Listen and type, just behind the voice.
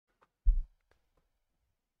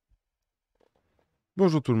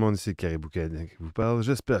Bonjour tout le monde, ici Karibou, Canadien qui vous parle.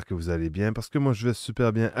 J'espère que vous allez bien parce que moi je vais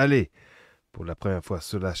super bien. Allez, pour la première fois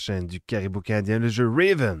sur la chaîne du Karibou Canadien, le jeu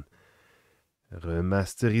Raven,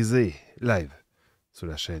 remasterisé live sur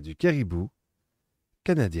la chaîne du Karibou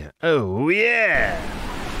Canadien. Oh yeah!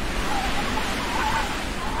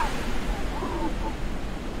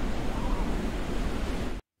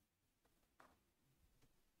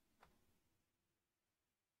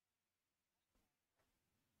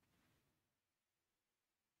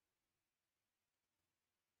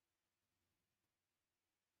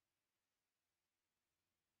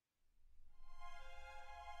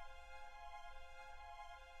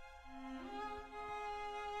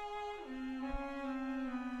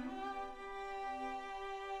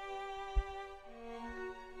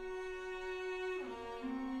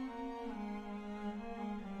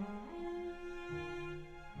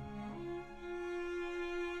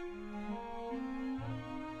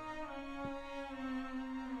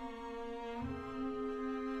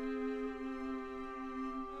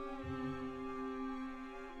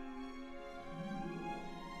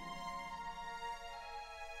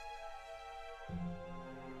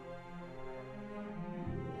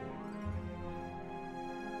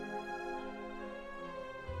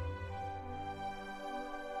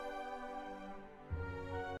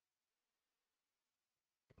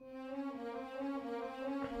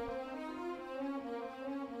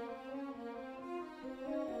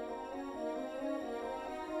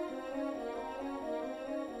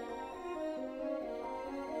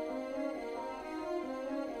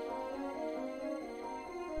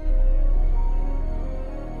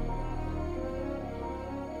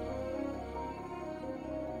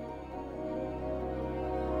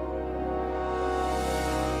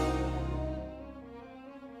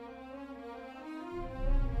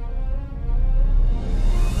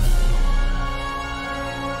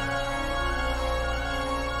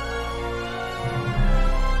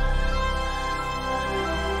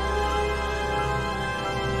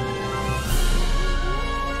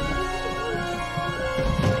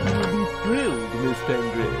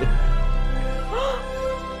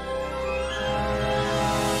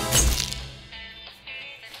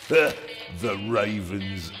 The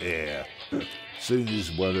Raven's heir. Soon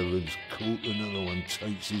as one of them's caught, another one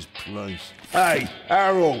takes his place. Hey,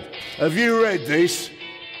 Harold, have you read this?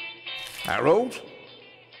 Harold?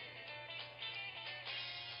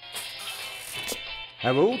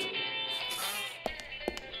 Harold?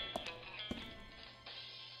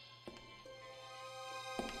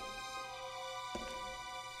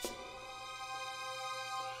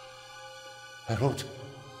 Harold?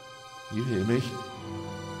 You hear me?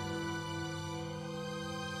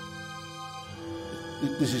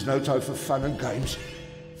 This is no time for fun and games.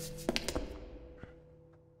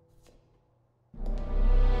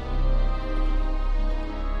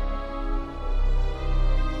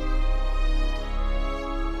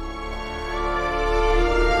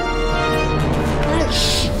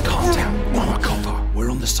 Shh! Calm down. I'm a copper. We're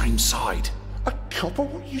on the same side. A copper?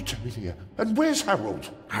 What are you doing here? And where's Harold?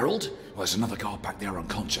 Harold? Well, there's another guard back there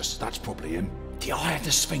unconscious. That's probably him. The Eye of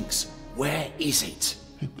the Sphinx. Where is it?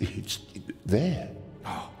 It's there.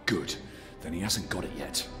 Oh, good. Then he hasn't got it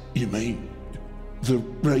yet. You mean the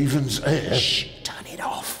Raven's heir? Shh! Turn it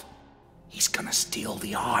off. He's gonna steal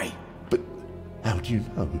the eye. But how do you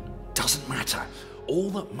know? Doesn't matter. All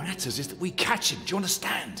that matters is that we catch him. Do you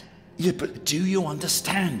understand? Yeah, but Do you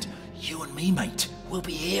understand? You and me, mate. We'll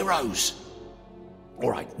be heroes. All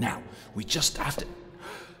right, now, we just have to...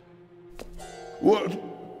 what?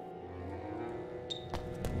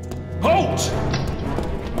 Halt!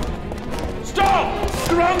 Stop!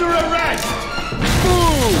 You're under arrest!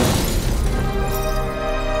 Move!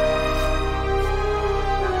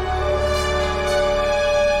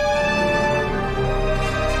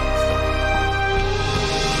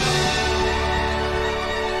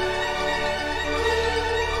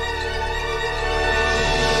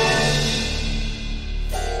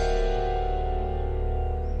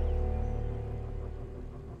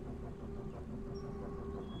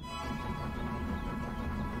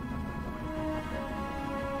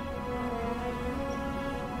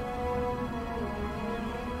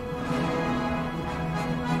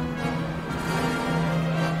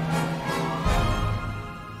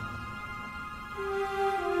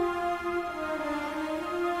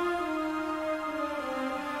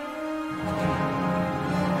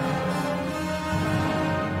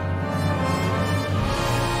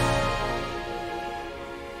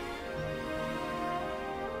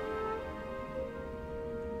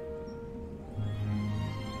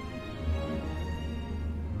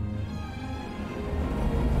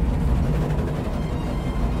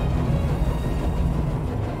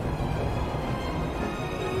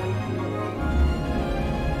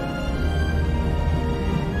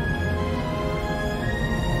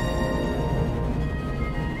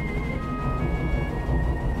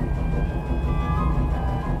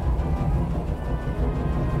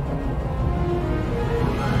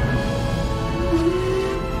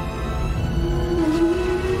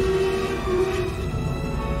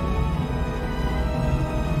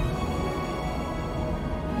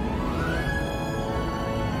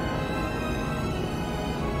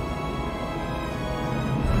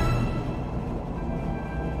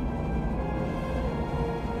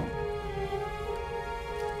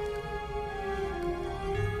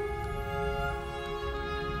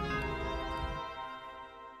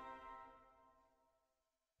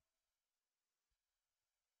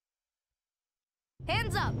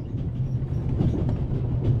 Hands up!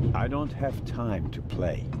 I don't have time to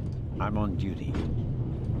play. I'm on duty.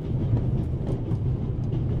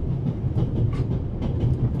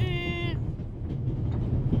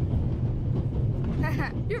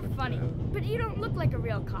 You're funny, but you don't look like a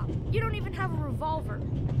real cop. You don't even have a revolver.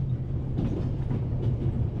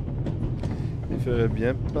 Il ferait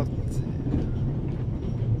bien partir.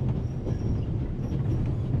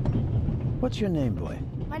 What's your name, boy?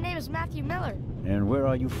 My name is Matthew Miller, And where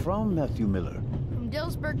are you from, Matthew Miller? from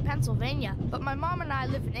Dillsburg, Pennsylvania. But my mom and I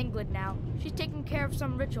live in England now. She's taking care of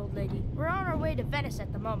some rich old lady. We're on our way to Venice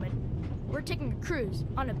at the moment. We're taking a cruise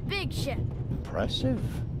on a big ship. Impressive.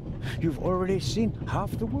 You've already seen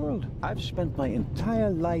half the world. I've spent my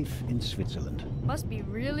entire life in Switzerland. Must be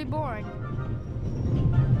really boring.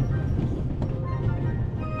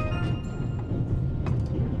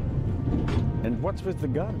 And what's with the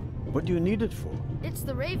gun? What do you need it for? It's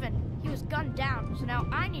the Raven. He was gunned down, so now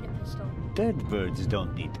I need a pistol. Dead birds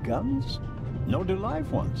don't need guns. Nor do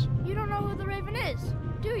live ones. You don't know who the Raven is,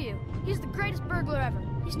 do you? He's the greatest burglar ever.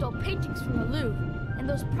 He stole paintings from the Louvre and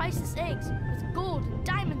those priceless eggs with gold and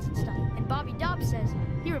diamonds and stuff. And Bobby Dobbs says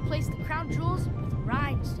he replaced the crown jewels with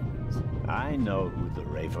rhinestones. I know who the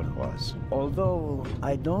Raven was. Although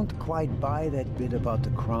I don't quite buy that bit about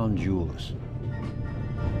the crown jewels.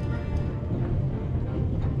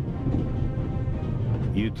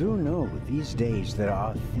 You do know these days there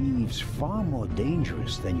are thieves far more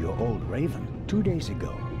dangerous than your old Raven. 2 days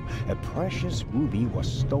ago, a precious ruby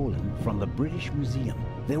was stolen from the British Museum.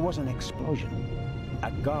 There was an explosion.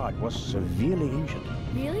 A guard was severely injured.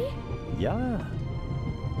 Really? Yeah.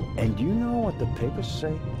 And do you know what the papers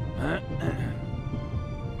say?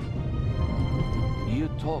 You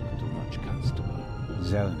talk too much, Constable.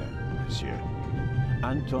 Zellner, monsieur.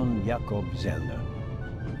 Anton Jakob Zellner.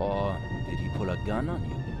 Or did he pull a gun on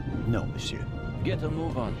you? No, monsieur. Get a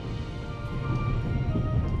move on.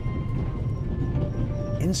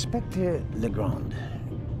 Inspector Legrand,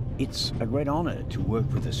 it's a great honor to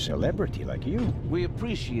work with a celebrity like you. We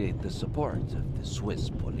appreciate the support of the Swiss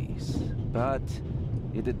police, but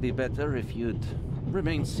it'd be better if you'd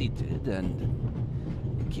remain seated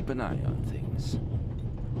and keep an eye on things.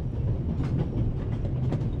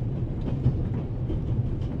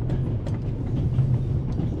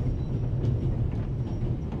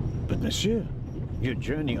 But monsieur, your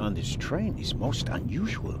journey on this train is most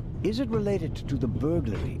unusual. Is it related to the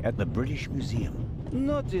burglary at the British Museum?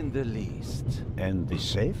 Not in the least. And the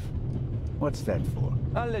safe? What's that for?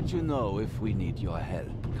 I'll let you know if we need your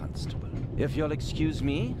help, Constable. If you'll excuse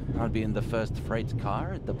me, I'll be in the first freight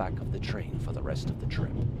car at the back of the train for the rest of the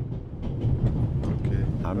trip. Okay.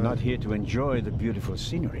 I'm not here to enjoy the beautiful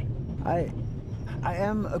scenery. I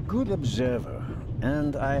am a good observer,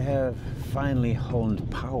 and I have finally honed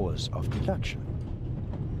powers of deduction.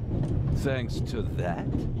 Thanks to that?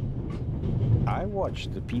 I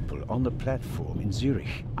watched the people on the platform in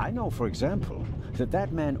Zurich. I know, for example,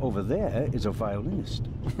 that man over there is a violinist.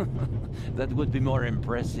 That would be more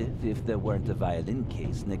impressive if there weren't a violin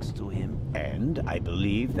case next to him. And I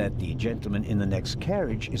believe that the gentleman in the next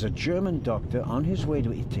carriage is a German doctor on his way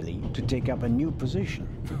to Italy to take up a new position.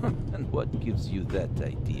 And what gives you that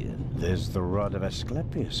idea? There's the rod of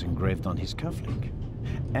Asclepius engraved on his cufflink.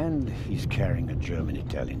 And he's carrying a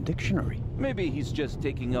German-Italian dictionary. Maybe he's just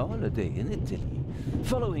taking a holiday in Italy,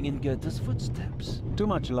 following in Goethe's footsteps. Too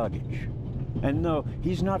much luggage. And no,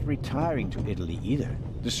 he's not retiring to Italy either.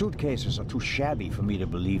 The suitcases are too shabby for me to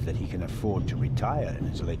believe that he can afford to retire in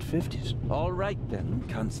his late 50s. All right then,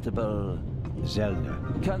 Constable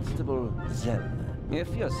Zellner. Constable Zellner.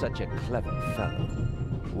 If you're such a clever fellow,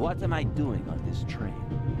 what am I doing on this train?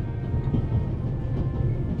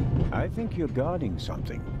 I think you're guarding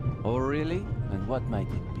something. Oh, really? And what might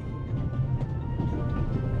it be?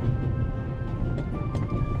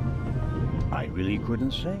 I really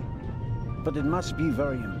couldn't say. But it must be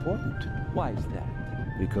very important. Why is that?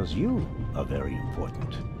 Because you are very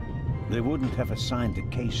important. They wouldn't have assigned the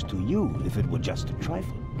case to you if it were just a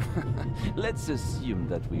trifle. Let's assume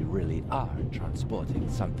that we really are transporting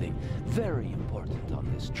something very important on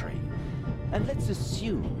this train. And let's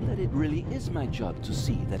assume that it really is my job to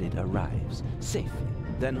see that it arrives safely.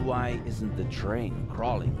 Then why isn't the train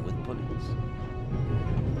crawling with police?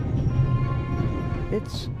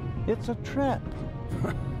 It's a trap.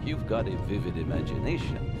 You've got a vivid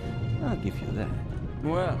imagination. I'll give you that.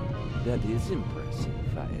 Well, that is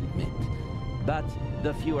impressive, I admit. But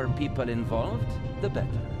the fewer people involved, the better.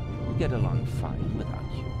 We'll get along fine without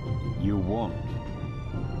you. You won't.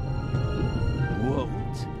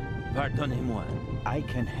 Won't? Pardonnez-moi. I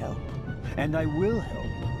can help. And I will help.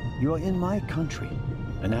 You're in my country.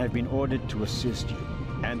 and I've been ordered to assist you.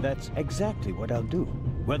 And that's exactly what I'll do,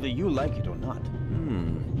 whether you like it or not.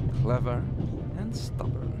 Clever and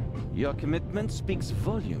stubborn. Your commitment speaks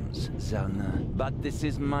volumes, Zellner. But this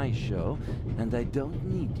is my show, and I don't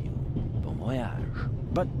need you. Bon voyage.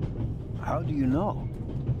 But how do you know?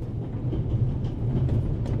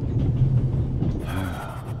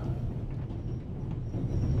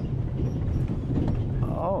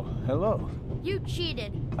 Oh, hello. You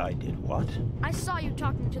cheated. I did what? I saw you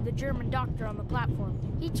talking to the German doctor on the platform.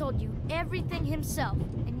 He told you everything himself,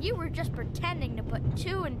 and you were just pretending to put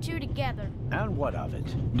two and two together. And what of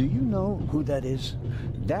it? Do you know who that is?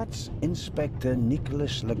 That's Inspector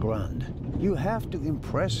Nicholas Legrand. You have to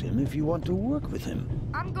impress him if you want to work with him.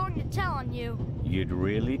 I'm going to tell on you. You'd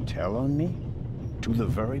really tell on me? To the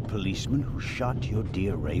very policeman who shot your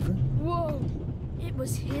dear Raven? Whoa! It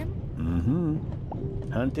was him?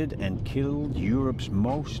 Mm-hmm. Hunted and killed Europe's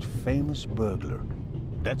most famous burglar.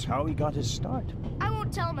 That's how he got his start. I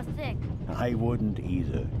won't tell him a thing. I wouldn't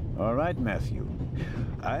either. All right, Matthew.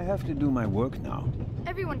 I have to do my work now.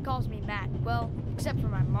 Everyone calls me Matt. Well, except for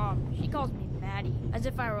my mom. She calls me Maddie, as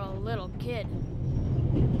if I were a little kid.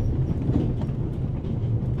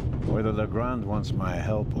 Whether Legrand wants my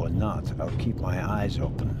help or not, I'll keep my eyes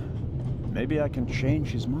open. Maybe I can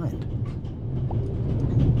change his mind.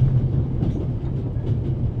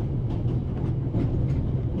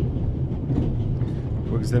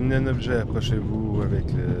 Pour examiner un objet, approchez-vous avec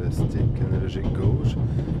le stick analogique gauche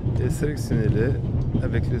et sélectionnez-le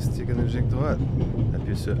avec le stick analogique droite.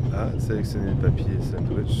 Appuyez sur A, sélectionnez le papier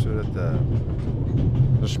sandwich sur la table.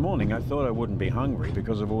 This morning I thought I wouldn't be hungry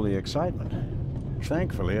because of all the excitement.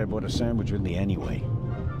 Thankfully, I bought a sandwich with me anyway.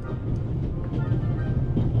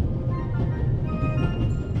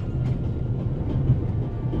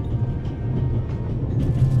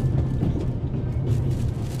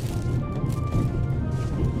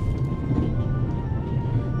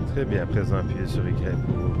 Très bien, à présent appuyez sur Y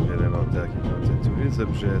pour ouvrir l'inventaire qui contient tous les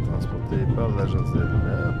objets transportés par l'agent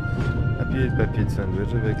Zellner. Appuyez le papier de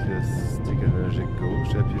sandwich avec le stick analogique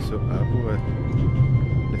gauche et appuyez sur A pour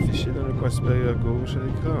l'afficher dans le coin supérieur gauche à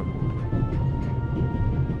l'écran.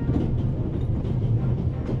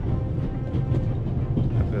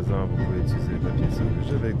 À présent, vous pouvez utiliser le papier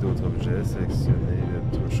sandwich avec d'autres objets. Sélectionnez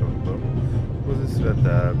le touche en pomme, posez sur la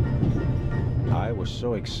table. I was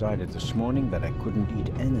so excited this morning that I couldn't eat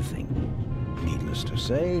anything. Needless to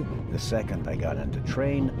say, the second I got on the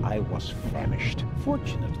train, I was famished.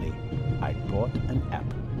 Fortunately, I bought an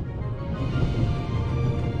apple.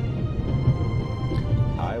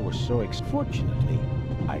 Fortunately,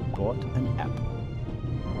 I bought an apple.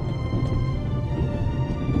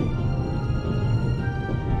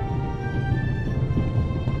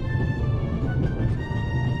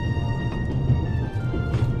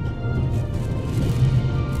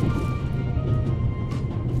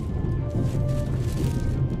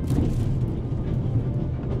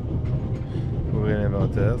 Ouvrez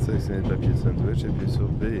l'inventaire, sélectionnez le papier de sandwich et puis sur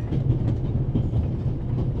B.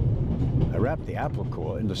 I wrapped the apple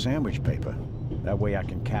core in the sandwich paper. That way I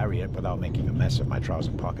can carry it without making a mess of my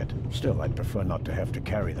trouser pocket. Still, I'd prefer not to have to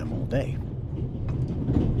carry them all day.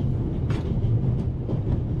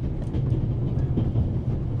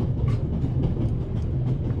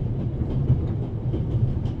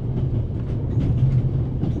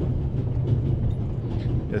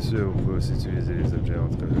 Bien sûr, vous pouvez aussi utiliser les objets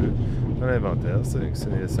entre eux. Dans l'inventaire,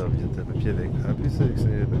 sélectionnez la serviette à papier avec A, puis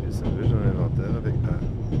sélectionnez le papier sandwich dans l'inventaire avec A.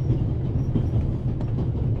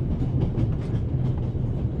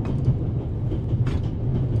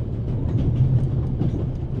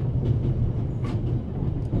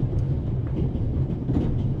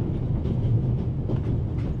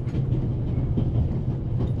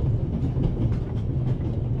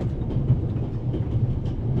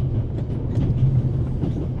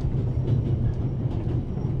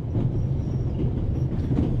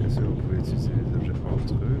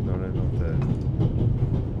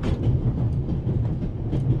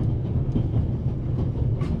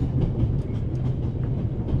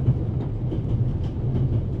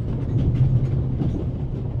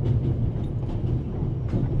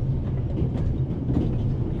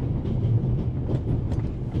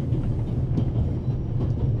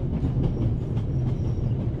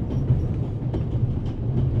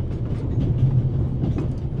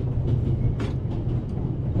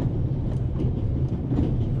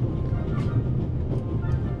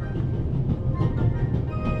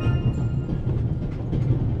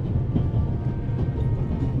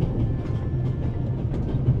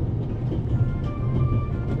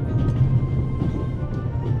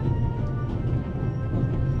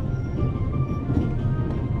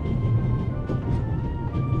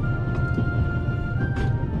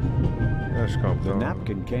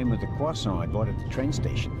 napkin came with the croissant I bought at the train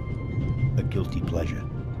station. A guilty pleasure.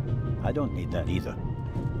 I don't need that either.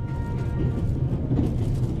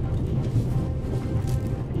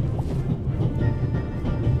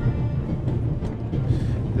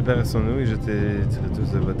 Débarrassons-nous et jetez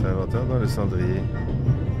tous de votre inventaire dans le cendrier.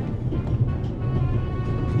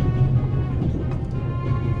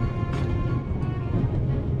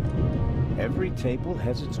 Every table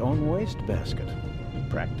has its own wastebasket.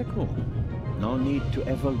 Practical. No need to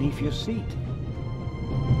ever leave your seat.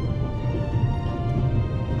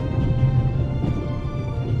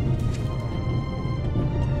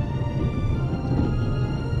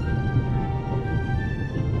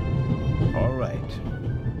 All right.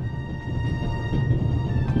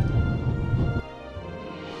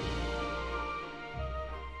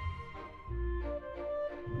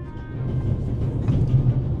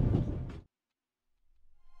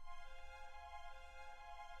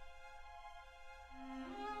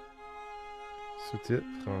 Sous-titres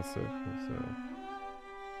français, français.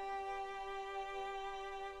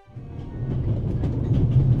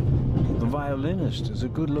 The violinist is a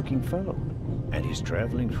good-looking fellow, and he's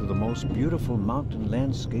traveling through the most beautiful mountain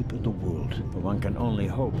landscape in the world. But one can only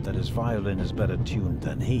hope that his violin is better tuned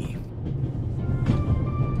than he.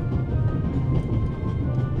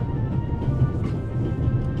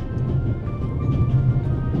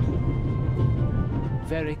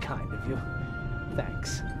 Very kind of you.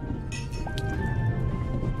 Thanks.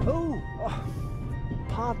 Oh,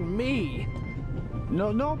 pardon me.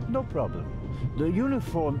 No problem. The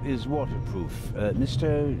uniform is waterproof.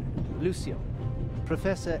 Mr. Lucio.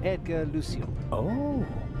 Professor Edgar Lucio. Oh,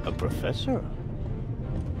 a professor.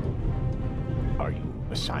 Are you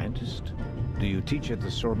a scientist? Do you teach at the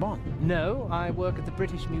Sorbonne? No, I work at the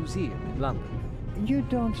British Museum in London. You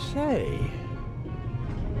don't say.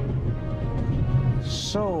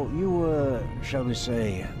 So, you were, shall we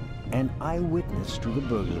say, an eyewitness to the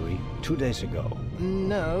burglary 2 days ago?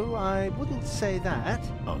 No, I wouldn't say that.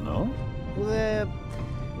 Oh, no? There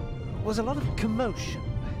was a lot of commotion,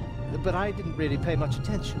 but I didn't really pay much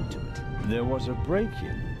attention to it. There was a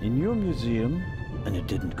break-in in your museum, and it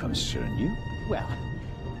didn't concern you? Well,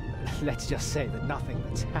 let's just say that nothing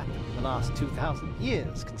that's happened in the last 2,000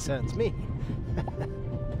 years concerns me.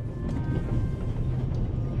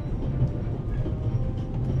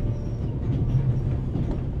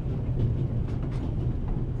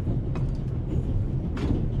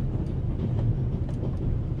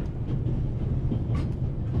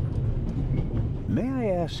 May I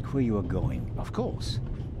ask where you are going? Of course.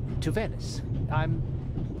 To Venice. I'm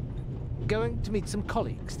going to meet some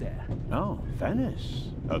colleagues there. Oh, Venice.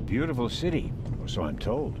 A beautiful city, or so I'm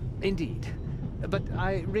told. Indeed. But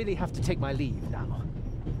I really have to take my leave now.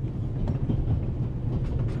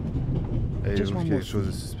 Just one more quelque chose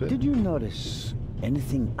de thing. suspect? Did you notice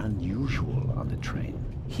anything unusual on the train?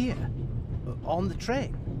 Here? On the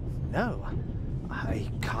train? No. I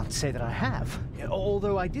can't say that I have.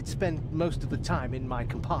 Although I did spend most of the time in my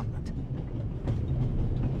compartment.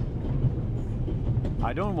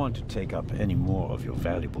 I don't want to take up any more of your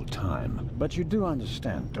valuable time, but you do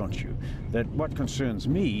understand, don't you, that what concerns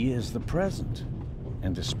me is the present,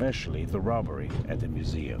 and especially the robbery at the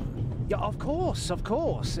museum. Yeah, of course, of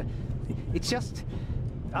course. It's just...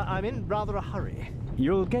 I'm in rather a hurry.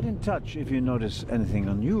 You'll get in touch if you notice anything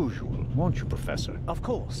unusual, won't you, Professor? Of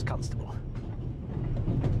course, Constable.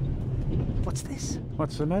 What's this?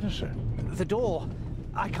 What's the matter, sir? The door.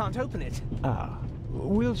 I can't open it. Ah,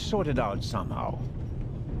 we'll sort it out somehow.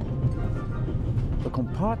 The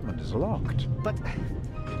compartment is locked. But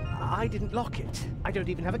I didn't lock it. I don't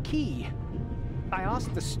even have a key. I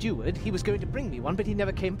asked the steward. He was going to bring me one, but he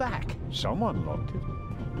never came back. Someone locked it.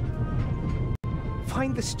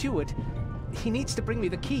 Find the steward. He needs to bring me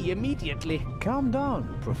the key immediately. Calm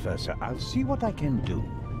down, Professor. I'll see what I can do.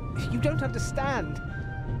 You don't understand.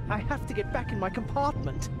 I have to get back in my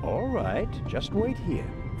compartment. All right, just wait here.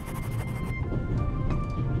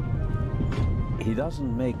 He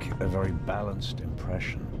doesn't make a very balanced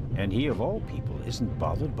impression. And he, of all people, isn't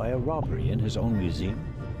bothered by a robbery in his own museum.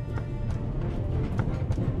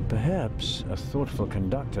 Perhaps a thoughtful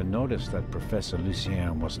conductor noticed that Professor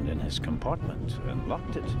Lucien wasn't in his compartment and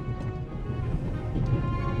locked it.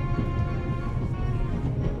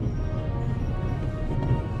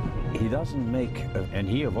 He doesn't make a... And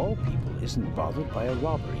he, of all people, isn't bothered by a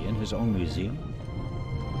robbery in his own museum.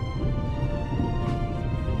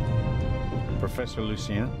 Professor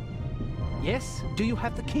Lucien? Yes? Do you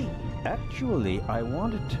have the key? Actually, I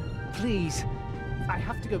wanted to... Please. I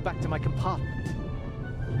have to go back to my compartment.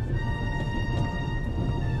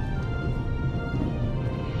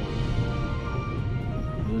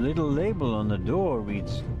 little label on the door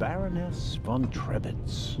reads Baroness von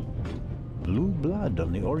Trebitz. Blue blood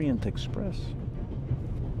on the Orient Express.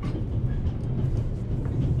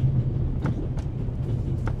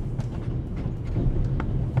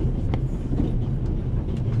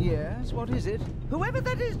 Yes, what is it? Whoever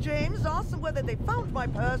that is, James, ask them whether they found my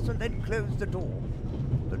purse and then closed the door.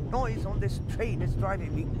 The noise on this train is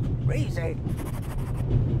driving me crazy.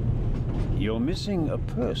 You're missing a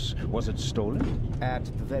purse. Was it stolen? At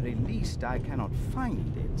the very least, I cannot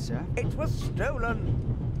find it, sir. It was stolen.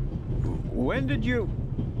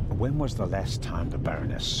 When was the last time the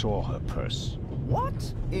Baroness saw her purse?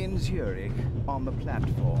 What? In Zurich, on the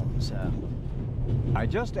platform, sir. I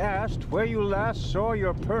just asked where you last saw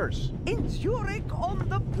your purse. In Zurich on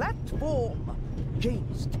the platform.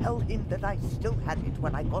 James, tell him that I still had it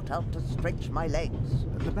when I got out to stretch my legs.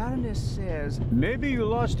 The Baroness says... Maybe you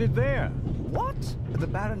lost it there. What? The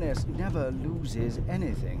Baroness never loses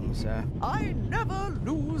anything, sir. I never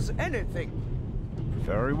lose anything.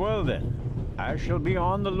 Very well then. I shall be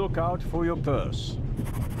on the lookout for your purse.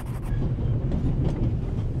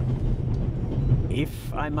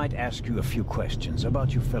 If I might ask you a few questions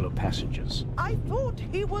about your fellow passengers. I thought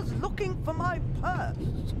he was looking for my purse.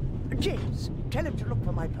 James, tell him to look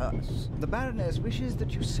for my purse. The Baroness wishes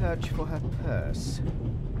that you search for her purse.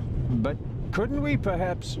 But couldn't we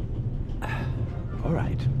perhaps... All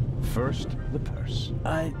right. First, the purse.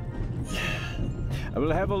 I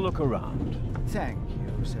will have a look around. Thank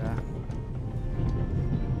you, sir.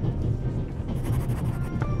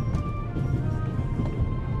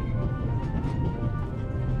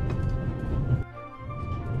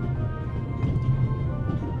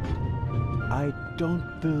 I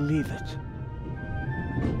don't believe it.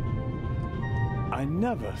 I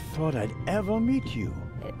never thought I'd ever meet you.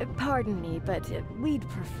 Pardon me, but we'd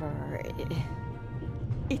prefer...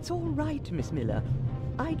 It's all right, Miss Miller.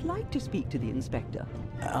 I'd like to speak to the inspector.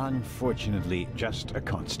 Unfortunately, just a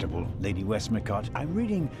constable, Lady Westmacott. I'm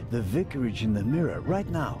reading The Vicarage in the Mirror right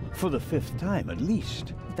now, for the 5th time at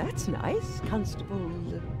least. That's nice, Constable...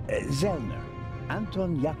 Zellner.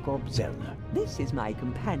 Anton Jakob Zellner. This is my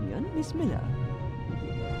companion, Miss Miller.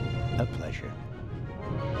 A pleasure.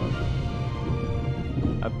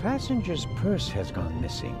 A passenger's purse has gone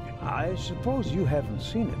missing. I suppose you haven't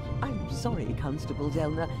seen it. I'm sorry, Constable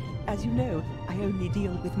Zellner. As you know, I only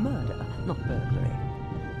deal with murder, not burglary.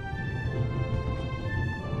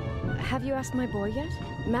 Have you asked my boy yet?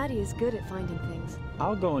 Maddie is good at finding things.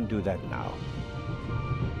 I'll go and do that now.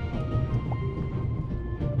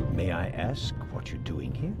 May I ask what you're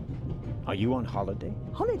doing here? Are you on holiday?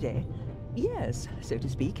 Holiday? Yes, so to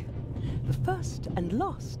speak. The first and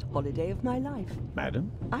last holiday of my life.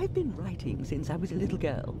 Madam? I've been writing since I was a little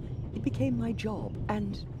girl. It became my job,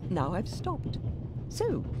 and now I've stopped.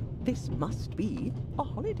 So, this must be a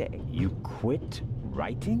holiday. You quit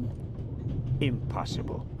writing?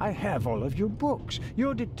 Impossible. I have all of your books.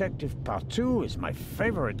 Your Detective Partout is my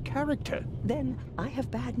favorite character. Then I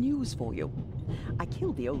have bad news for you. I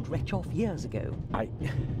killed the old wretch off years ago.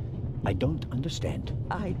 I don't understand.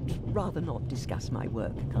 I'd rather not discuss my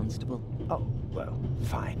work, Constable. Oh, well,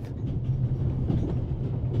 fine.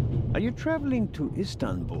 Are you traveling to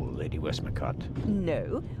Istanbul, Lady Westmacott?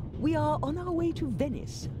 No, we are on our way to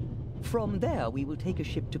Venice. From there, we will take a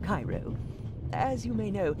ship to Cairo. As you may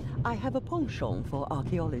know, I have a penchant for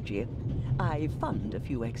archaeology. I fund a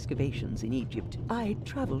few excavations in Egypt. I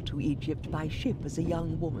traveled to Egypt by ship as a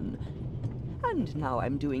young woman. And now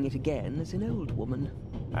I'm doing it again as an old woman.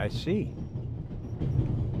 I see.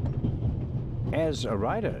 As a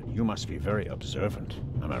writer, you must be very observant.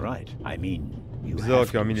 Am I right? I mean, you Bizarre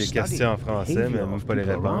have qu'ils ont mis to les study questions en the français, behavior mais of pas les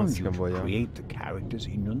people around réponses you comme to voyant. create the characters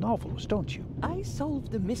in your novels, don't you? I solved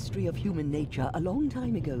the mystery of human nature a long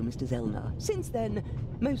time ago, Mr. Zellner. Since then,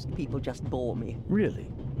 most people just bore me. Really?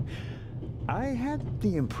 I had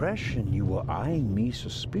the impression you were eyeing me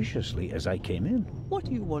suspiciously as I came in. What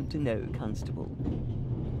do you want to know, Constable?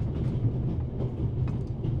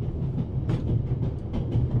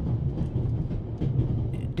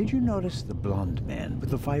 Did you notice the blonde man with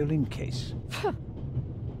the violin case?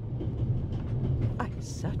 I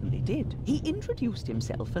certainly did. He introduced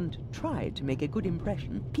himself and tried to make a good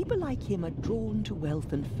impression. People like him are drawn to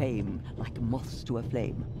wealth and fame, like moths to a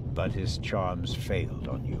flame. But his charms failed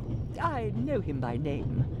on you. I know him by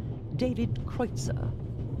name. David Kreutzer.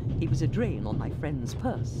 He was a drain on my friend's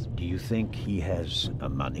purse. Do you think he has a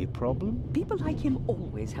money problem? People like him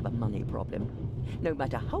always have a money problem. No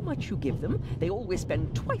matter how much you give them, they always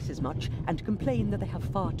spend twice as much and complain that they have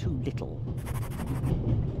far too little.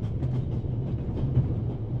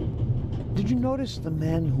 Did you notice the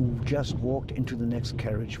man who just walked into the next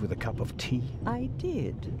carriage with a cup of tea? I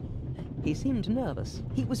did. He seemed nervous.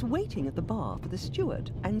 He was waiting at the bar for the steward,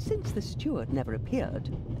 and since the steward never appeared,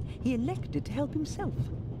 he elected to help himself.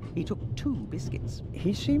 He took 2 biscuits.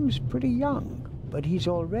 He seems pretty young, but he's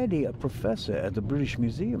already a professor at the British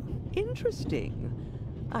Museum. Interesting.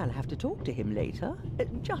 I'll have to talk to him later.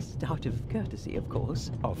 Just out of courtesy, of course.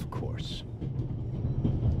 Of course.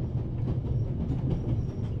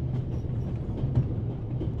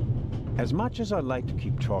 As much as I'd like to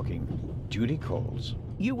keep talking, duty calls.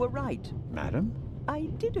 You were right. Madam? I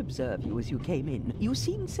did observe you as you came in. You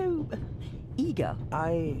seemed so eager.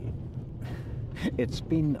 It's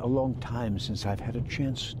been a long time since I've had a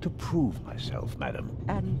chance to prove myself, madam.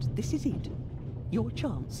 And this is it? Your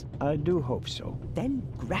chance? I do hope so. Then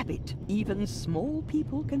grab it. Even small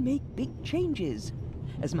people can make big changes,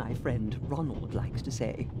 as my friend Ronald likes to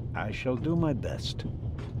say. I shall do my best.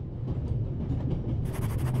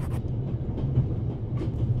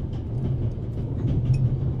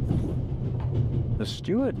 The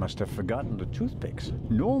steward must have forgotten the toothpicks.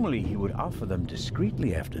 Normally he would offer them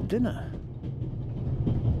discreetly after dinner.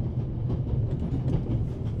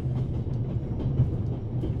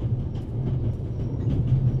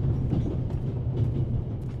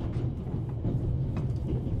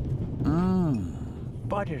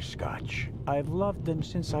 Butterscotch. I've loved them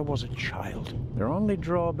since I was a child. Their only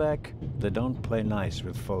drawback, they don't play nice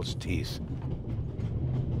with false teeth.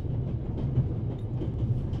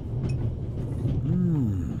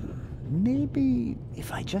 Maybe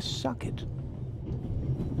if I just suck it.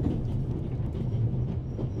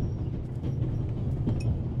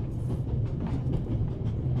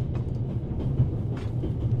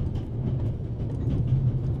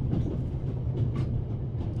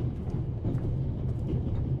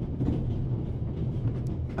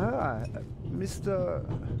 Mr.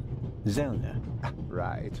 Zellner.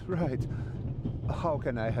 Right. How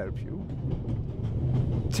can I help you?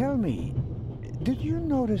 Tell me, did you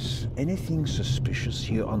notice anything suspicious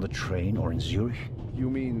here on the train or in Zurich? You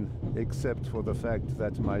mean, except for the fact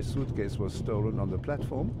that my suitcase was stolen on the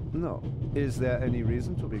platform? No. Is there any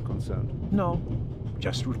reason to be concerned? No,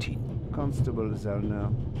 just routine. Constable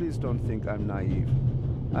Zellner, please don't think I'm naive.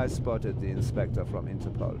 I spotted the inspector from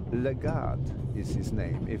Interpol. Legarde is his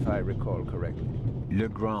name, if I recall correctly.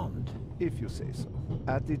 Legrand. If you say so.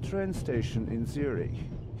 At the train station in Zurich,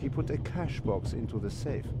 he put a cash box into the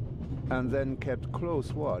safe, and then kept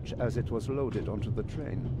close watch as it was loaded onto the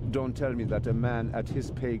train. Don't tell me that a man at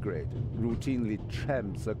his pay grade routinely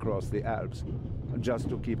tramps across the Alps just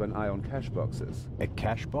to keep an eye on cash boxes. A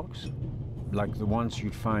cash box? Like the ones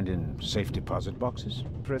you'd find in safe deposit boxes?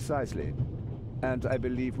 Precisely. And I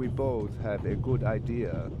believe we both have a good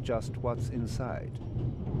idea just what's inside.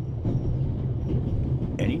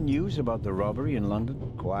 Any news about the robbery in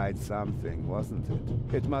London? Quite something, wasn't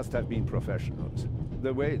it? It must have been professionals.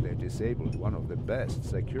 The way they disabled one of the best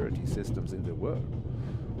security systems in the world.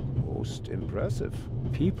 Most impressive.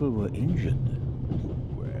 People were injured.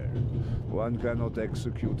 Well, one cannot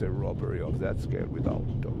execute a robbery of that scale without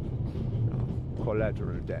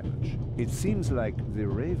collateral damage. It seems like the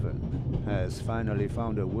Raven has finally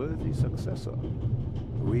found a worthy successor.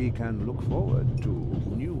 We can look forward to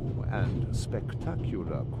new and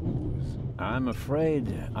spectacular coups. I'm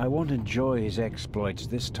afraid I won't enjoy his exploits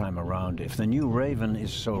this time around if the new Raven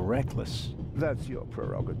is so reckless. That's your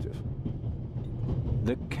prerogative.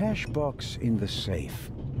 The cash box in the safe.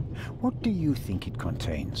 What do you think it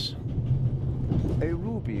contains? A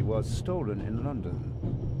ruby was stolen in London.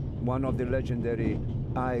 One of the legendary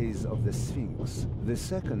Eyes of the Sphinx. The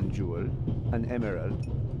second jewel, an emerald,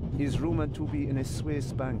 is rumored to be in a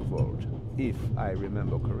Swiss bank vault, if I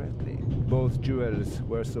remember correctly. Both jewels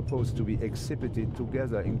were supposed to be exhibited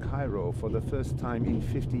together in Cairo for the first time in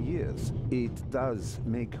 50 years. It does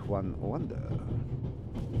make one wonder.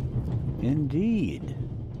 Indeed.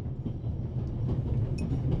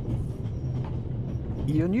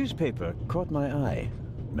 Your newspaper caught my eye.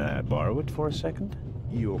 May I borrow it for a second?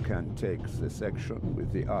 You can take the section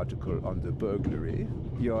with the article on the burglary.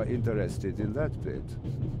 You're interested in that bit,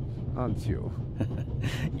 aren't you?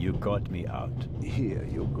 You caught me out. Here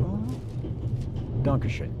you go.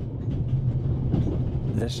 Dankeschön.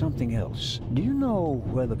 There's something else. Do you know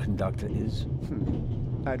where the conductor is?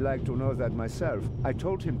 I'd like to know that myself. I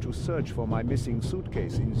told him to search for my missing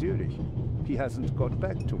suitcase in Zurich. He hasn't got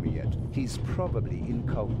back to me yet. He's probably in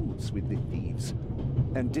cahoots with the thieves,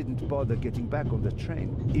 and didn't bother getting back on the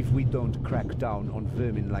train. If we don't crack down on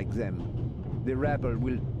vermin like them, the rabble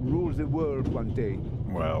will rule the world one day.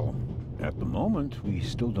 Well, at the moment, we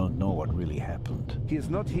still don't know what really happened. He is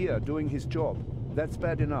not here doing his job. That's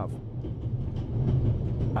bad enough.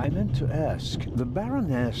 I meant to ask, the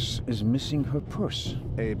Baroness is missing her purse.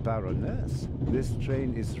 A Baroness? This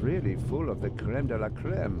train is really full of the creme de la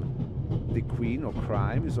creme. The Queen of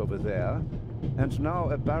Crime is over there, and now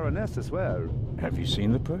a Baroness as well. Have you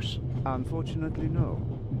seen the purse? Unfortunately, no.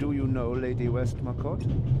 Do you know Lady Westmacott?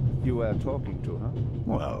 You were talking to her?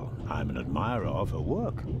 Well, I'm an admirer of her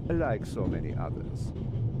work. Like so many others.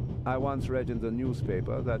 I once read in the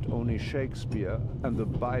newspaper that only Shakespeare and the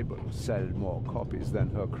Bible sell more copies than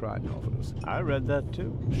her crime novels. I read that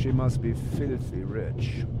too. She must be filthy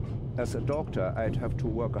rich. As a doctor, I'd have to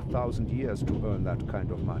work 1,000 years to earn that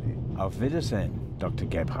kind of money. Auf Wiedersehen, Dr.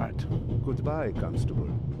 Gebhardt. Goodbye, Constable.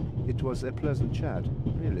 It was a pleasant chat,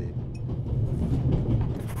 really.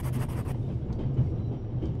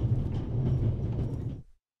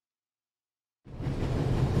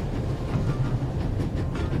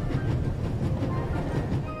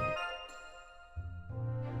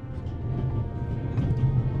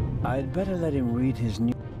 I'd better let him read his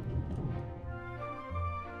new...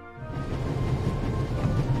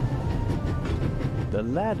 The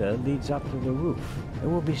ladder leads up to the roof. It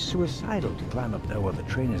will be suicidal to climb up there while the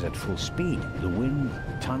train is at full speed. The wind,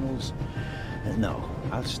 tunnels... No,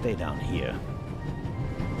 I'll stay down here.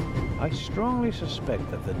 I strongly suspect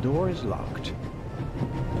that the door is locked.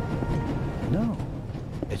 No,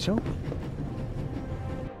 it's open.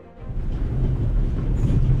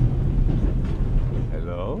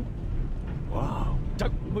 Hello? Wow.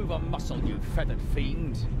 Don't move a muscle, you feathered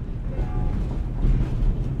fiend.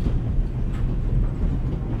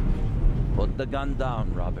 Put the gun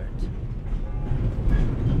down, Robert.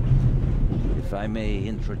 If I may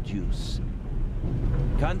introduce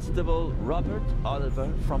Constable Robert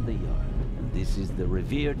Oliver from the yard. And this is the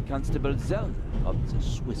revered Constable Zellner of the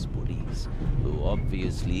Swiss police, who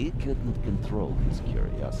obviously couldn't control his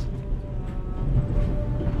curiosity.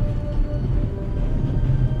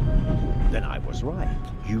 Then I was right.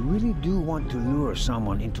 You really do want to lure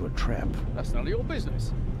someone into a trap. That's none of your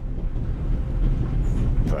business.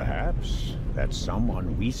 Perhaps that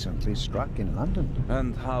someone recently struck in London.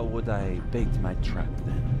 And how would I bait my trap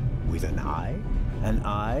then? With an eye? An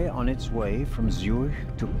eye on its way from Zurich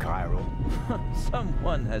to Cairo.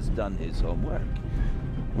 Someone has done his homework.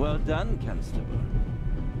 Well done, Constable.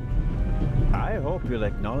 I hope you'll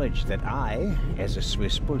acknowledge that I, as a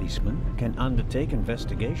Swiss policeman, can undertake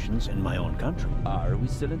investigations in my own country. Are we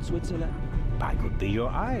still in Switzerland? I could be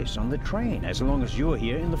your eyes on the train, as long as you're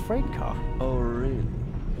here in the freight car. Oh, really?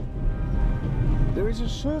 There is a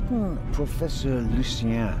certain Professor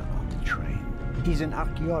Lucien on the train. He's an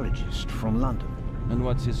archaeologist from London. And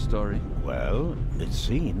what's his story? Well, it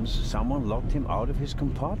seems someone locked him out of his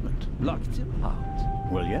compartment. Locked him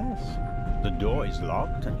out? Well, yes. The door is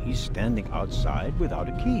locked and he's standing outside without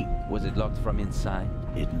a key. Was it locked from inside?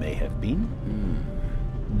 It may have been.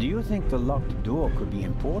 Do you think the locked door could be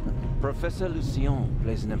important? Professor Lucien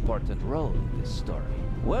plays an important role in this story.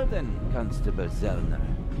 Well then, Constable Zellner,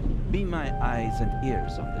 be my eyes and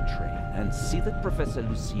ears on the train and see that Professor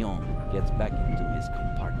Lucien gets back into his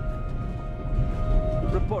compartment.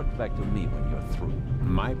 Report back to me when you're through.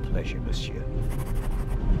 My pleasure, monsieur.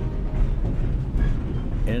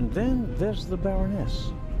 And then there's the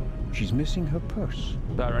Baroness. She's missing her purse.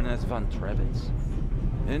 Baroness von Trebitz.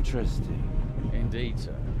 Interesting. Indeed,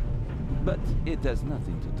 sir. But it has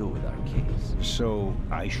nothing to do with our case. So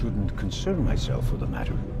I shouldn't concern myself with the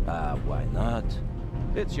matter? Why not?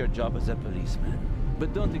 It's your job as a policeman.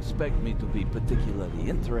 But don't expect me to be particularly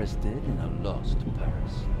interested in a lost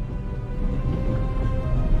purse.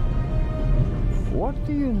 What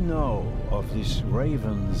do you know of this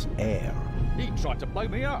Raven's heir? He tried to blow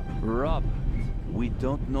me up. Robert, we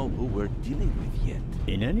don't know who we're dealing with yet.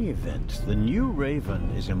 In any event, the new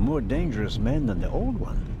Raven is a more dangerous man than the old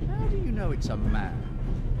one. How do you know it's a man?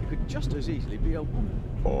 It could just as easily be a woman.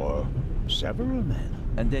 Or several men.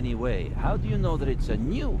 And anyway, how do you know that it's a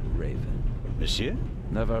new Raven? Monsieur?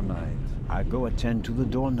 Never mind. I go attend to the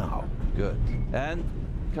door now. Good. And,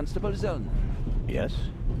 Constable Zellner? Yes?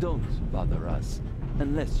 Don't bother us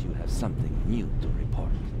unless you have something new to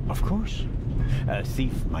report. Of course. A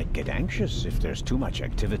thief might get anxious if there's too much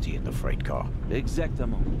activity in the freight car.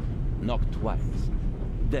 Exactement. Knock twice.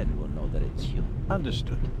 Then we'll know that it's you.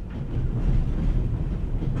 Understood.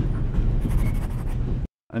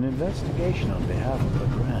 An investigation on behalf of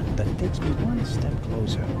Legrand that takes me one step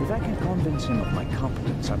closer. If I can convince him of my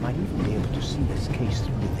competence, I might even be able to see this case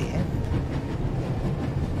through to the end.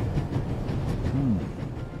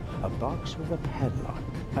 A box with a padlock.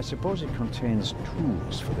 I suppose it contains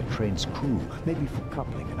tools for the train's crew, maybe for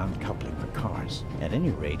coupling and uncoupling the cars. At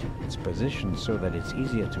any rate, it's positioned so that it's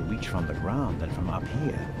easier to reach from the ground than from up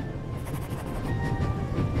here.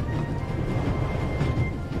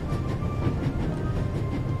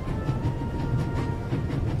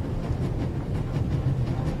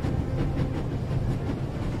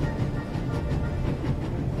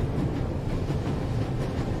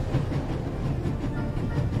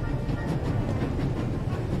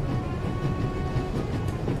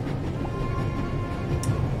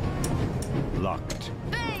 Locked.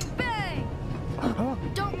 Bang, bang! Huh?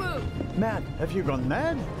 Don't move! Matt, have you gone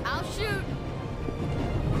mad? I'll shoot!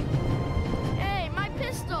 Hey, my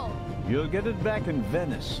pistol! You'll get it back in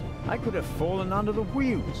Venice. I could have fallen under the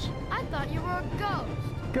wheels. I thought you were a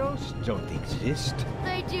ghost. Ghosts don't exist.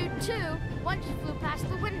 They do too, once you flew past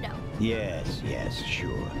the window. Yes,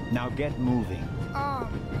 sure. Now get moving. Oh,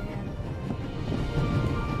 man.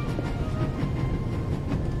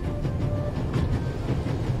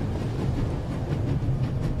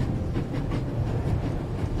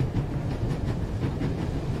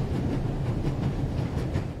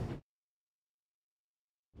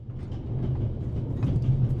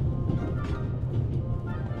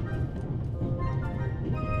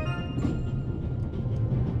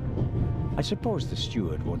 I suppose the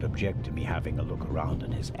steward won't object to me having a look around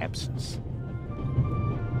in his absence.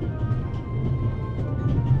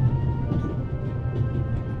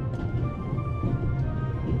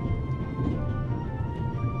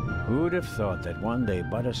 Who'd have thought that one day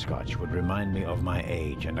butterscotch would remind me of my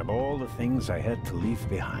age and of all the things I had to leave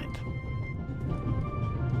behind?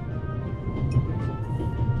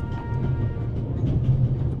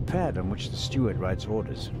 The pad on which the steward writes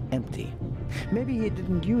orders, empty. Maybe he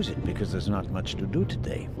didn't use it because there's not much to do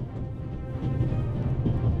today.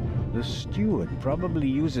 The steward probably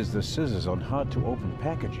uses the scissors on hard-to-open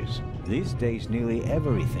packages. These days, nearly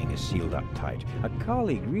everything is sealed up tight. A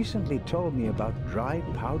colleague recently told me about dry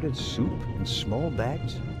powdered soup in small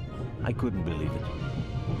bags. I couldn't believe it.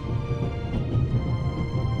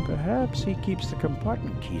 Perhaps he keeps the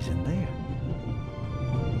compartment keys in there.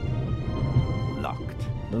 Locked.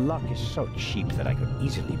 The lock is so cheap that I could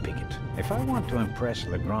easily pick it. If I want to impress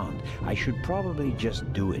Legrand, I should probably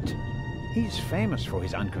just do it. He's famous for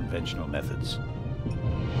his unconventional methods.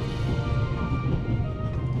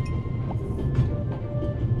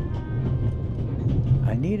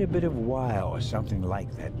 I need a bit of wire or something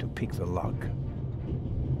like that to pick the lock.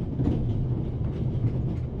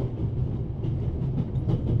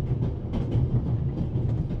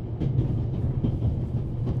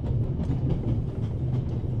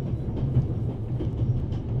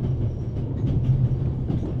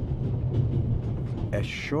 A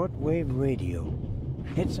shortwave radio.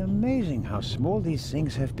 It's amazing how small these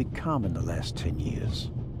things have become in the last 10 years.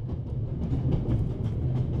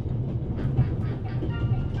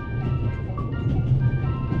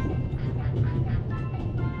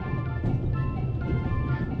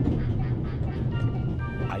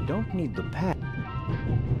 I don't need the pad.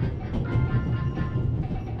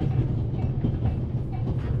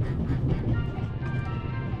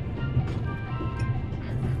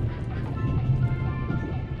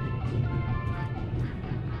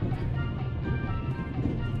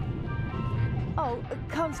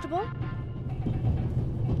 Constable?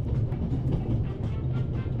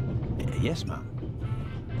 Yes, ma'am.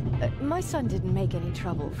 My son didn't make any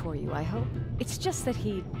trouble for you, I hope. It's just that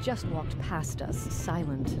he just walked past us,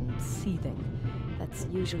 silent and seething. That's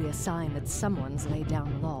usually a sign that someone's laid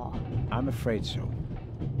down the law. I'm afraid so.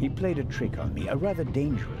 He played a trick on me, a rather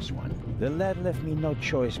dangerous one. The lad left me no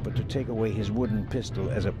choice but to take away his wooden pistol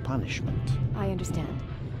as a punishment. I understand.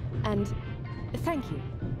 And thank you.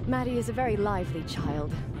 Matty is a very lively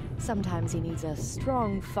child. Sometimes he needs a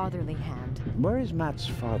strong fatherly hand. Where is Matt's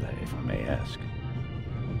father, if I may ask?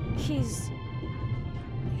 He's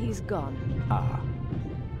gone. Ah,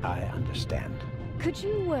 I understand. Could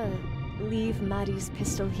you, leave Matty's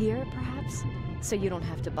pistol here, perhaps? So you don't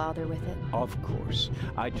have to bother with it? Of course.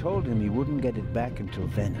 I told him he wouldn't get it back until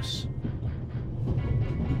Venice.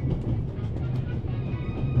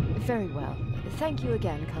 Very well. Thank you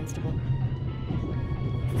again, Constable.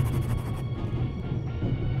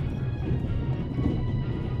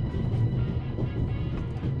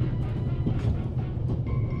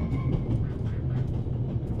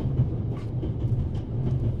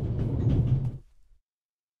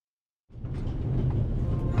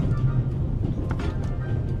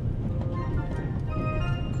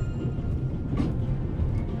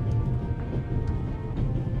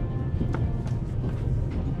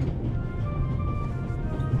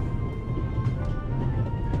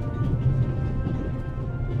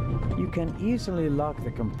 You can easily lock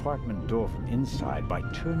the compartment door from inside by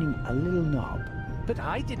turning a little knob. But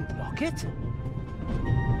I didn't lock it.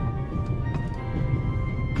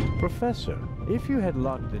 Professor, if you had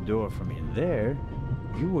locked the door from in there,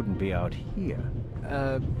 you wouldn't be out here.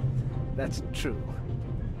 That's true.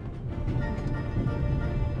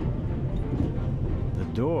 The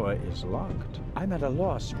door is locked. I'm at a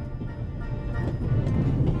loss.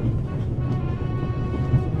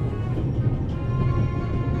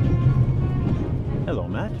 Hello,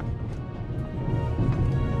 Matt.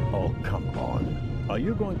 Oh, come on. Are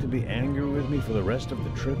you going to be angry with me for the rest of the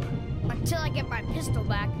trip? Until I get my pistol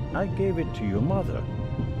back. I gave it to your mother.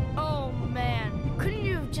 Oh, man. Couldn't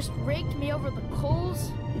you have just raked me over the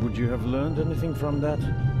coals? Would you have learned anything from that?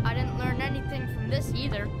 I didn't learn anything from this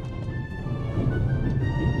either.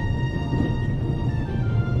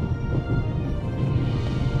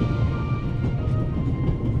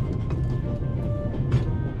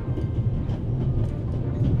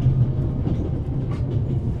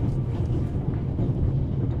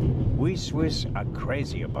 We Swiss are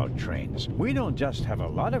crazy about trains. We don't just have a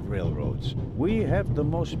lot of railroads. We have the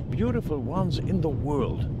most beautiful ones in the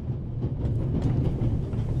world.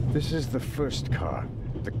 This is the first car.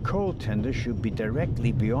 The coal tender should be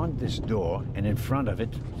directly beyond this door, and in front of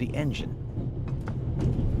it, the engine.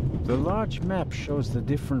 The large map shows the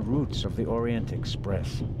different routes of the Orient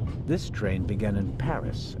Express. This train began in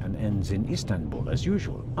Paris and ends in Istanbul, as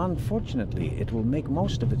usual. Unfortunately, it will make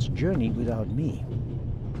most of its journey without me.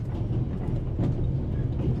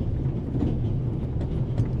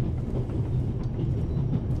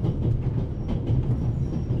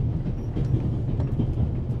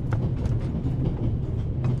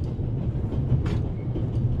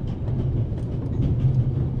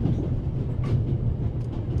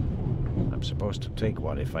 To take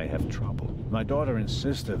one if I have trouble. My daughter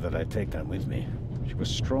insisted that I take them with me. She was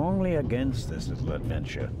strongly against this little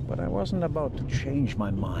adventure, but I wasn't about to change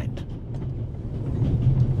my mind.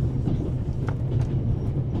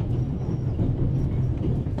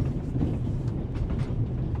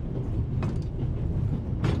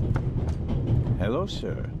 Hello,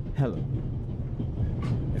 sir. Hello.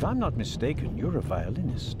 If I'm not mistaken, you're a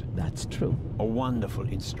violinist. That's true. A wonderful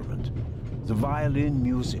instrument. The violin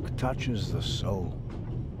music touches the soul.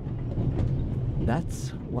 That's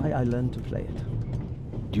why I learned to play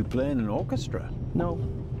it. Do you play in an orchestra? No,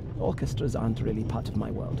 orchestras aren't really part of my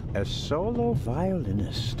world. A solo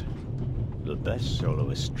violinist. The best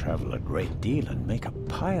soloists travel a great deal and make a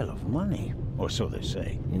pile of money, or so they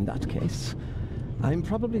say. In that case, I'm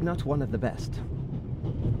probably not one of the best.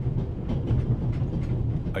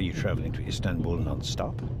 Are you traveling to Istanbul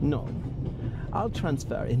non-stop? No. I'll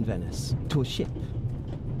transfer in Venice to a ship.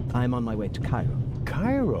 I'm on my way to Cairo.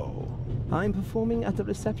 Cairo? I'm performing at the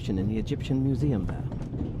reception in the Egyptian Museum there.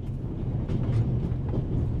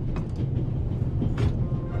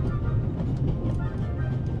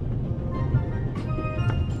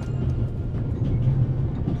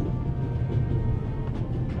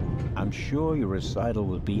 I'm sure your recital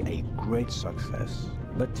will be a great success.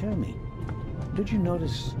 But tell me, did you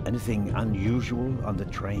notice anything unusual on the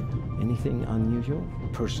train? Anything unusual?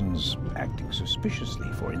 Persons acting suspiciously,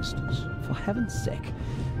 for instance. For heaven's sake,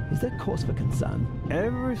 is there cause for concern?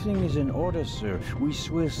 Everything is in order, sir. We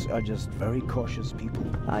Swiss are just very cautious people.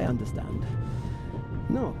 I understand.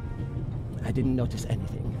 No, I didn't notice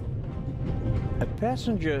anything. A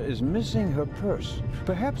passenger is missing her purse.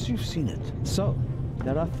 Perhaps you've seen it. So,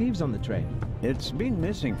 there are thieves on the train. It's been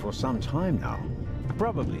missing for some time now.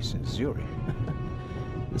 Probably since Zurich.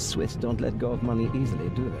 The Swiss don't let go of money easily,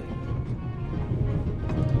 do they?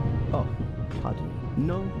 Oh, pardon me.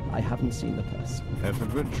 No, I haven't seen the purse. Have a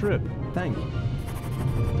good trip. Thank you.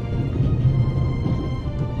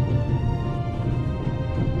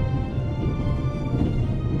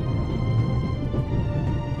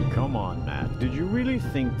 Come on, Matt. Did you really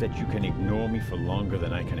think that you can ignore me for longer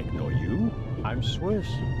than I can ignore you? I'm Swiss.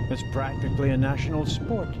 It's practically a national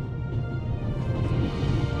sport.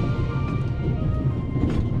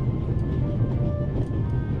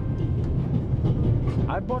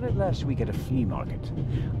 I bought it last week at a flea market.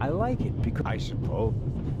 I like it because, I suppose,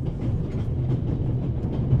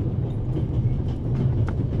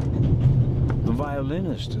 the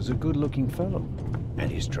violinist is a good-looking fellow,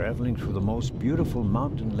 and he's traveling through the most beautiful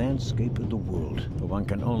mountain landscape in the world. But one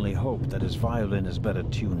can only hope that his violin is better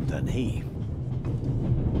tuned than he.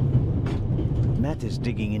 Matt is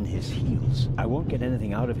digging in his heels. I won't get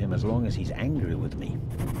anything out of him as long as he's angry with me.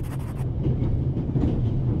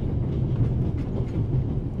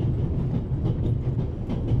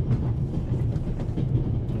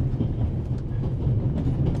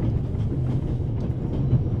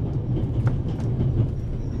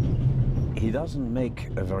 He doesn't make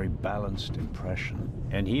a very balanced impression.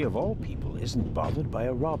 And he, of all people, isn't bothered by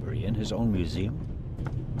a robbery in his own museum.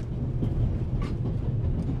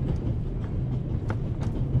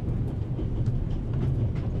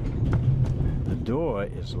 The door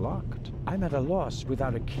is locked. I'm at a loss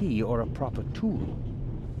without a key or a proper tool.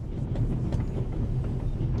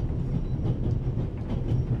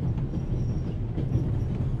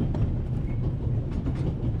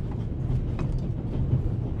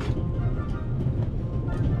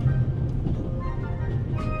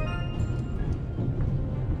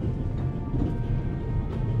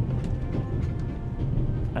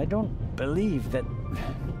 don't believe that...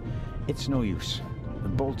 It's no use. The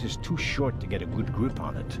bolt is too short to get a good grip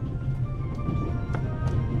on it.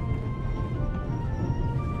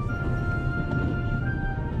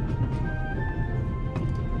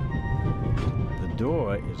 The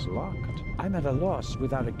door is locked. I'm at a loss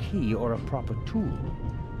without a key or a proper tool.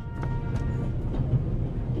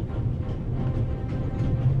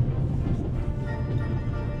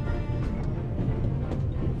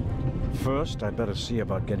 First, I better see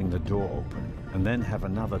about getting the door open, and then have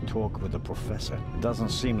another talk with the professor. It doesn't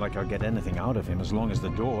seem like I'll get anything out of him as long as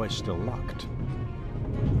the door is still locked.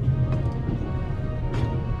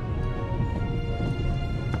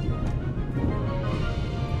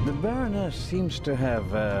 The Baroness seems to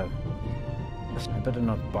have, I better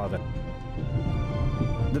not bother.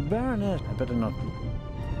 The Baroness, I better not...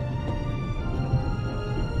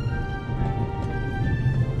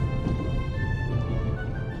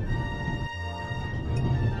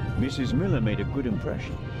 Mrs. Miller made a good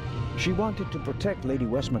impression. She wanted to protect Lady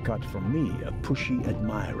Westmacott from me, a pushy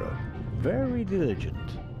admirer. Very diligent.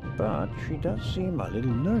 But she does seem a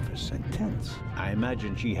little nervous and tense. I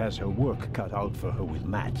imagine she has her work cut out for her with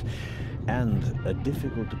Matt, and a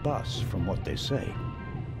difficult boss from what they say.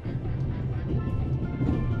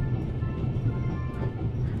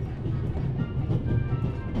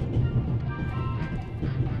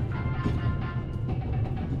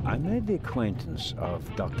 I made the acquaintance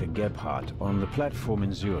of Dr. Gebhardt on the platform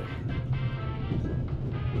in Zurich.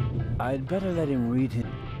 I'd better let him read his...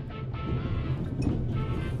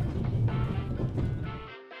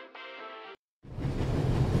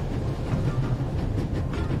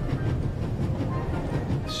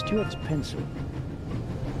 Stuart's pencil.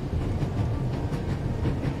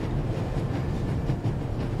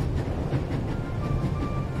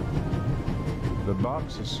 The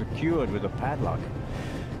box is secured with a padlock.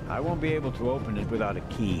 I won't be able to open it without a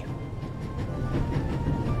key.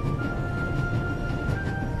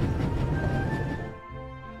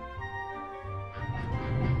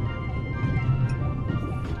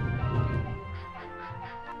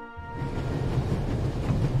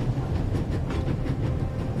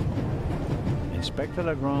 Inspector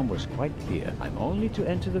Legrand was quite clear. I'm only to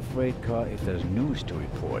enter the freight car if there's news to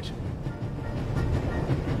report.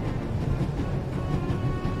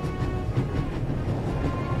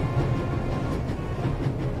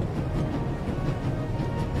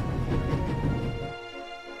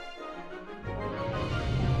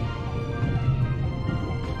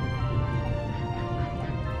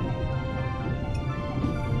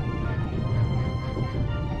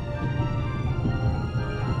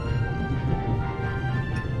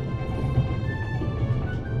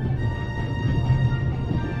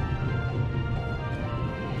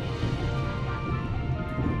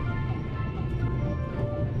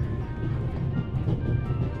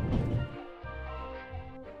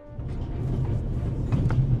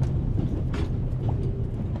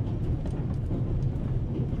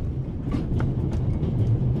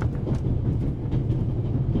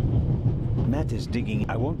 Matt is digging.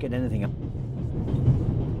 I won't get anything up.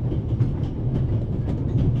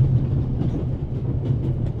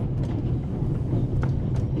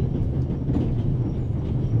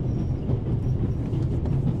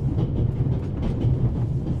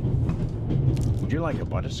 Would you like a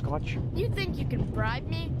butterscotch? You think you can bribe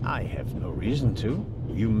me? I have no reason to.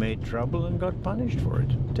 You made trouble and got punished for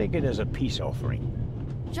it. Take it as a peace offering.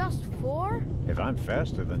 Just 4? If I'm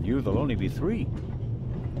faster than you, there'll only be 3.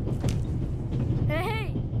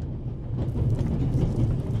 Hey!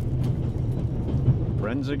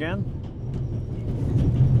 Friends again?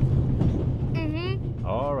 Mm-hmm.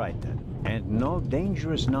 All right then. And no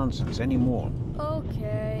dangerous nonsense anymore.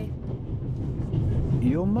 Okay.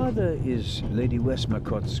 Your mother is Lady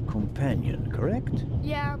Westmacott's companion, correct?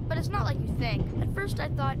 Yeah, but it's not like you think. At first I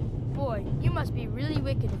thought, boy, you must be really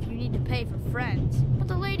wicked if you need to pay for friends. But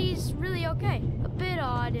the lady's really okay. A bit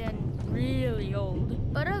odd and really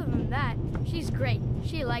old. But other than that, she's great.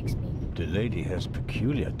 She likes me. The lady has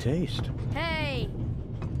peculiar taste. Hey!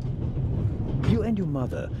 You and your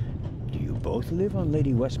mother, do you both live on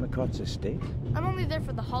Lady Westmacott's estate? I'm only there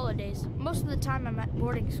for the holidays. Most of the time I'm at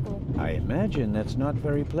boarding school. I imagine that's not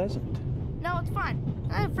very pleasant. No, it's fine.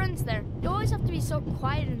 I have friends there. You always have to be so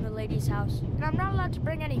quiet in the lady's house, and I'm not allowed to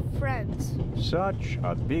bring any friends. Such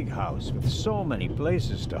a big house with so many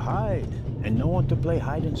places to hide, and no one to play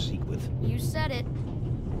hide and seek with. You said it.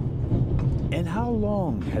 And how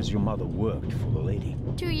long has your mother worked for the lady?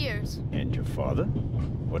 2 years. And your father?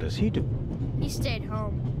 What does he do? He stayed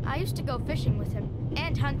home. I used to go fishing with him,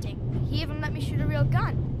 and hunting. He even let me shoot a real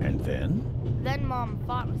gun. And then? Then Mom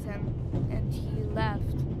fought with him, and he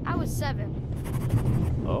left. I was 7.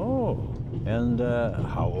 Oh, and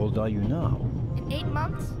how old are you now? In 8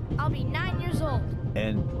 months, I'll be 9 years old.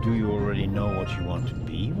 And do you already know what you want to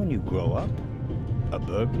be when you grow up? A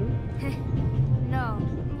burglar? No,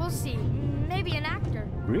 we'll see. Maybe an actor.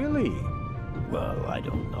 Really? Well, I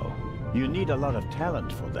don't know. You need a lot of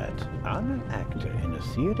talent for that. I'm an actor in a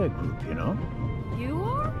theater group, you know? You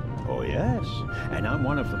are? Oh, yes. And I'm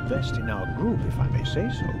one of the best in our group, if I may say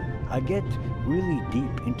so. I get really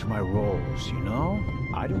deep into my roles, you know?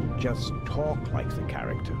 I don't just talk like the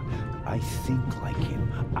character. I think like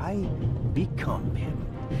him. I become him.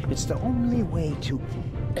 It's the only way to...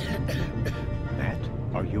 Matt,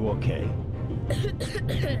 are you okay?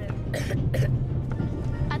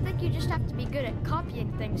 I think you just have to be good at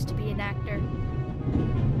copying things to be an actor.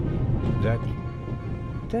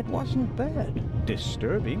 That wasn't bad.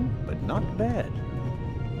 Disturbing, but not bad.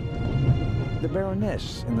 The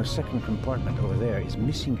Baroness in the second compartment over there is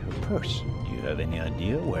missing her purse. Do you have any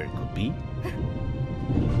idea where it could be?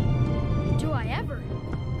 Do I ever?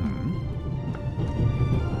 Hmm?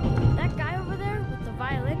 That guy over there with the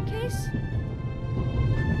violin case?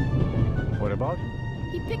 What about him?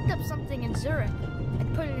 He picked up something in Zurich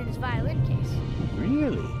and put it in his violin case.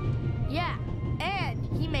 Really? Yeah, and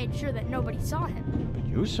he made sure that nobody saw him. But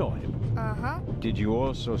you saw him. Uh-huh. Did you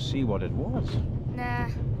also see what it was? Nah,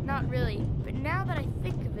 not really. But now that I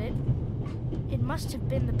think of it, it must have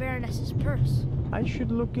been the Baroness's purse. I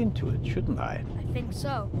should look into it, shouldn't I? I think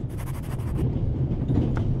so.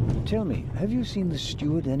 Tell me, have you seen the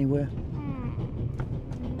steward anywhere?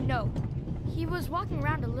 No. He was walking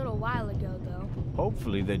around a little while ago, though.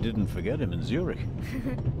 Hopefully they didn't forget him in Zurich.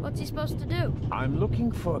 What's he supposed to do? I'm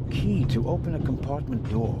looking for a key to open a compartment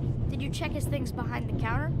door. Did you check his things behind the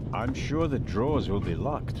counter? I'm sure the drawers will be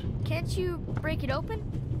locked. Can't you break it open?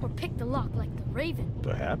 Or pick the lock like the Raven?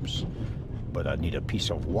 Perhaps. But I'd need a piece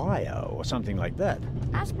of wire or something like that.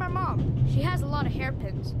 Ask my mom. She has a lot of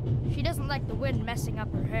hairpins. She doesn't like the wind messing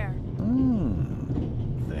up her hair.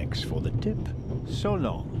 Thanks for the tip. So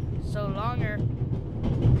long. So longer.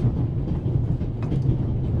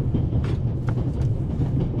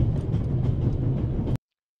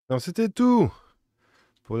 Donc c'était tout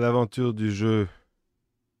pour l'aventure du jeu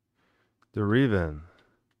de Raven.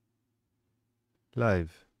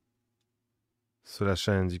 Live sur la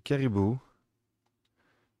chaîne du Caribou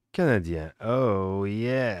Canadien. Oh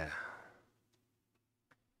yeah!